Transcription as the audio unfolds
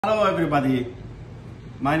Hello everybody,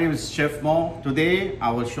 my name is Chef Mo. Today I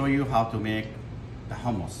will show you how to make the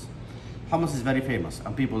hummus. Hummus is very famous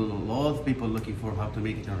and a lot of people looking for how to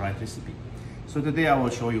make it in the right recipe. So today I will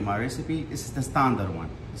show you my recipe. This is the standard one.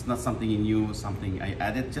 It's not something new, something I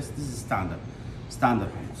added, just this is standard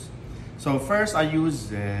hummus. So first I use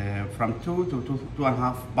from 2 to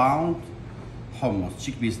 2.5 pound hummus,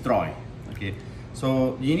 chickpeas dry. Okay,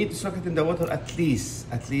 so you need to soak it in the water at least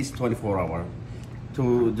 24 hours.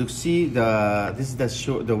 To see this is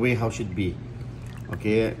the way how it should be.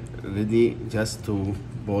 Okay, ready just to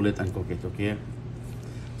boil it and cook it. Okay,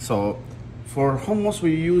 so for hummus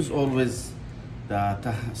we use always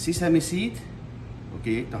the sesame seed,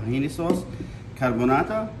 okay, tahini sauce,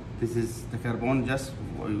 carbonata, this is the carbon just,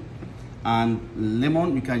 and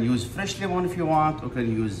lemon. You can use fresh lemon if you want, or can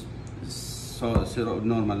use syrup,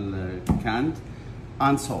 normal canned,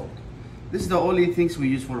 and salt. This is the only things we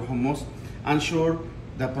use for hummus. Ensure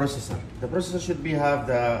the processor. The processor should have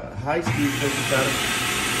the high-speed processor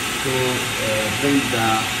to blend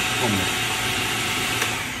the hummus.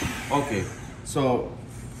 Okay, so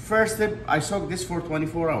first step, I soak this for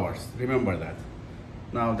 24 hours. Remember that.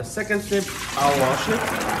 Now the second step, I'll wash it.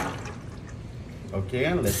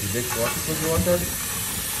 Okay, let's wash it with water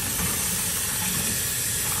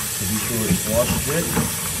to be sure it's washed good.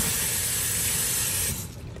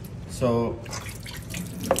 So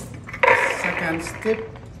second step,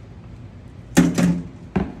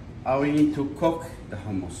 we need to cook the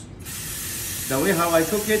hummus. The way how I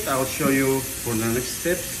cook it, I will show you for the next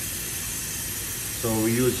step. So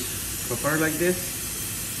we use copper like this.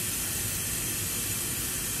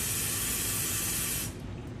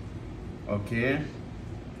 Okay,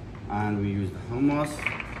 and we use the hummus.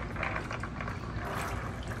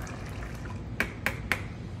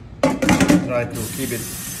 Try to keep it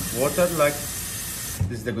water like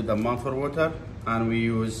this is the good amount for water, and we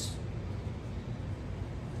use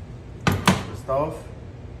the stove.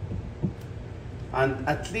 And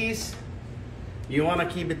at least you want to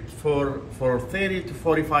keep it for 30 to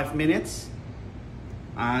 45 minutes.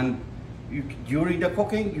 And during the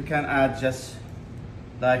cooking, you can add just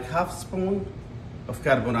like half spoon of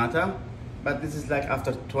carbonata, but this is like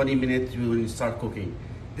after 20 minutes you will start cooking.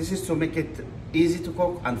 This is to make it easy to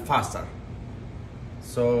cook and faster.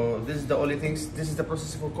 So this is the only things, this is the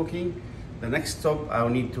process for cooking. The next step, I will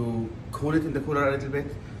need to cool it in the cooler a little bit.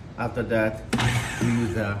 After that, we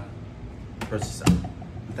use the processor.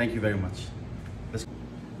 Thank you very much.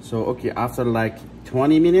 So okay, after like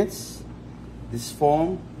 20 minutes, this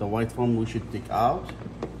foam, the white foam, we should take out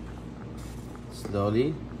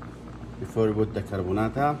slowly before we put the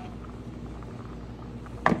carbonata,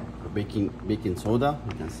 baking soda,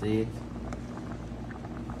 you can see it.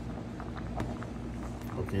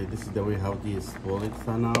 Okay, this is the way how this boiled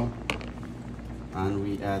for now, and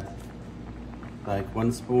we add like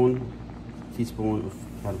 1 teaspoon of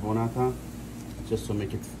carbonata just to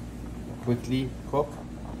make it quickly cook.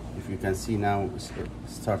 If you can see now, it's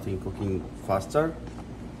starting cooking faster.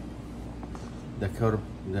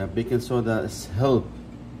 The baking soda help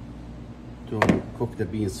to cook the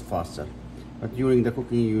beans faster, but during the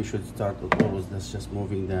cooking you should start always just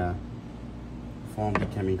moving the foam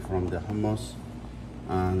coming from the hummus.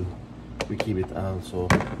 And we keep it also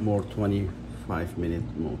more 25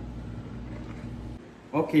 minutes more.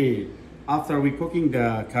 Okay, after we cooking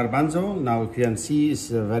the garbanzo, now you can see it's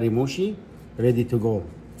very mushy, ready to go.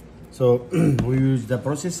 So we use the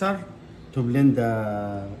processor to blend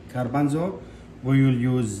the garbanzo. We will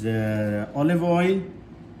use olive oil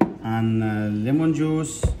and lemon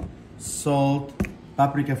juice, salt,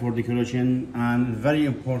 paprika for decoration, and very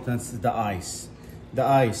important is the ice. The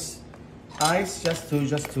ice just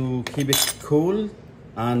to keep it cool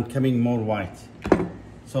and coming more white.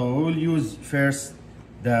 So we will use first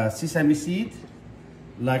the sesame seed,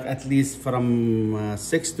 like at least from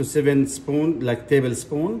 6 to 7 spoon, like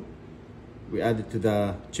tablespoon. We add it to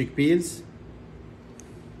the chickpeas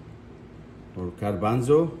or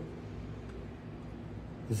garbanzo.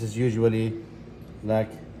 This is usually like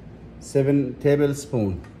 7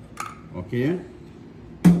 tablespoons. Okay,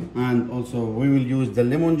 and also we will use the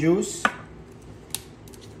lemon juice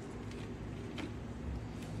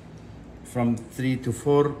from 3 to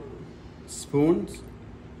 4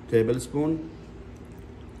 tablespoons.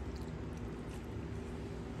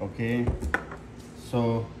 Okay,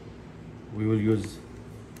 so we will use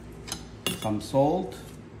some salt.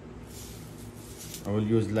 I will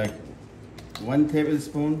use like 1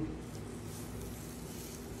 tablespoon.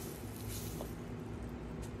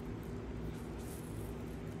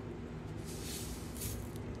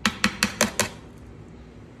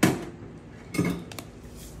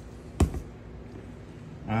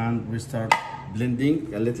 and we start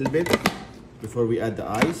blending a little bit before we add the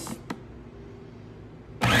ice.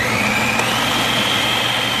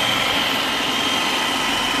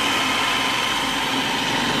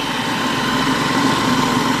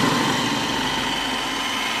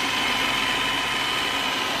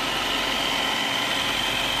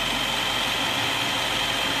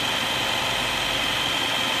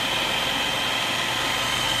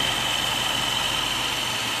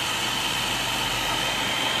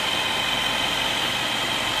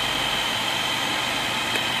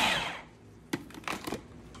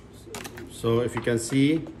 So if you can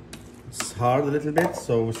see, it's hard a little bit,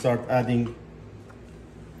 so we start adding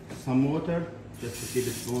some water just to keep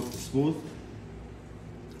it smooth.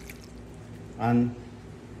 And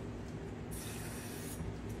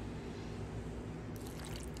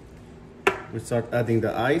we start adding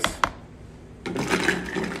the ice.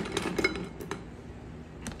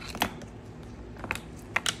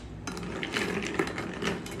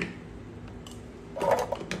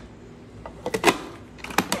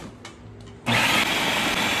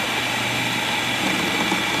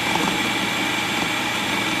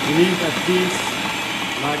 We need at least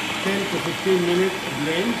like 10 to 15 minutes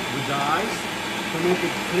blend with the ice to make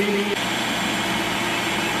it creamy.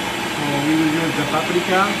 So we will use the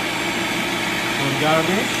paprika for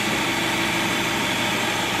garnish.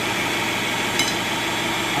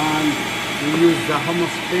 And we use the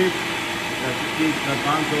hummus paste that is the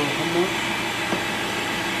panto hummus.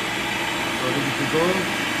 So ready to go.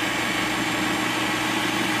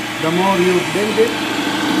 The more you blend it,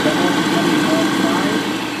 the more it becomes more fine.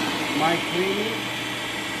 My creamy,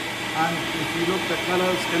 and if you look, the color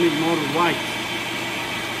is coming more white.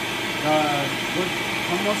 The good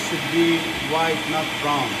hummus should be white, not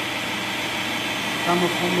brown. Some of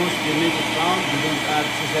hummus they make it brown, you don't add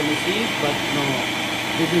sesame seed, but no,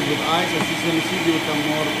 this is with ice and sesame seed, you become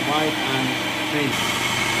more white and creamy.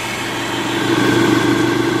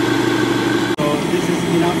 So this is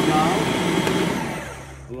enough now.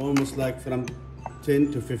 Almost like from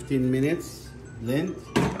 10 to 15 minutes blend.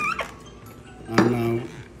 And now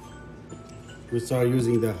we start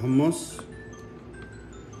using the hummus.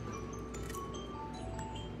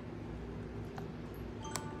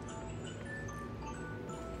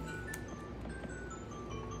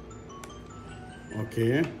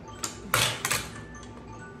 Okay.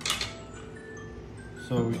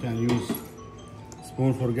 So we can use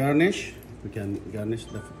spoon for garnish. We can garnish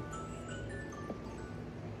the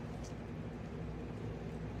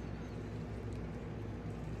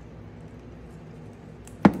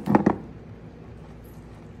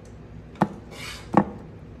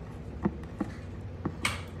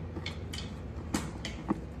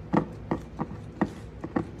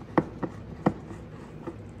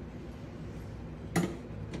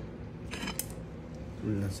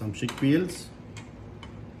some chickpeas.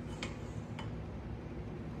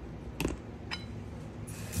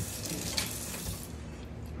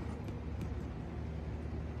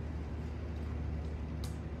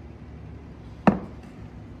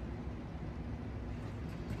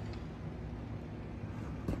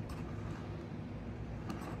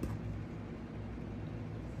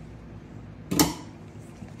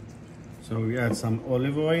 So we add some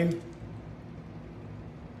olive oil.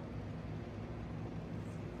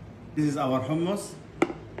 This is our hummus,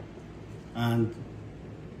 and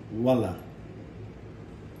voila.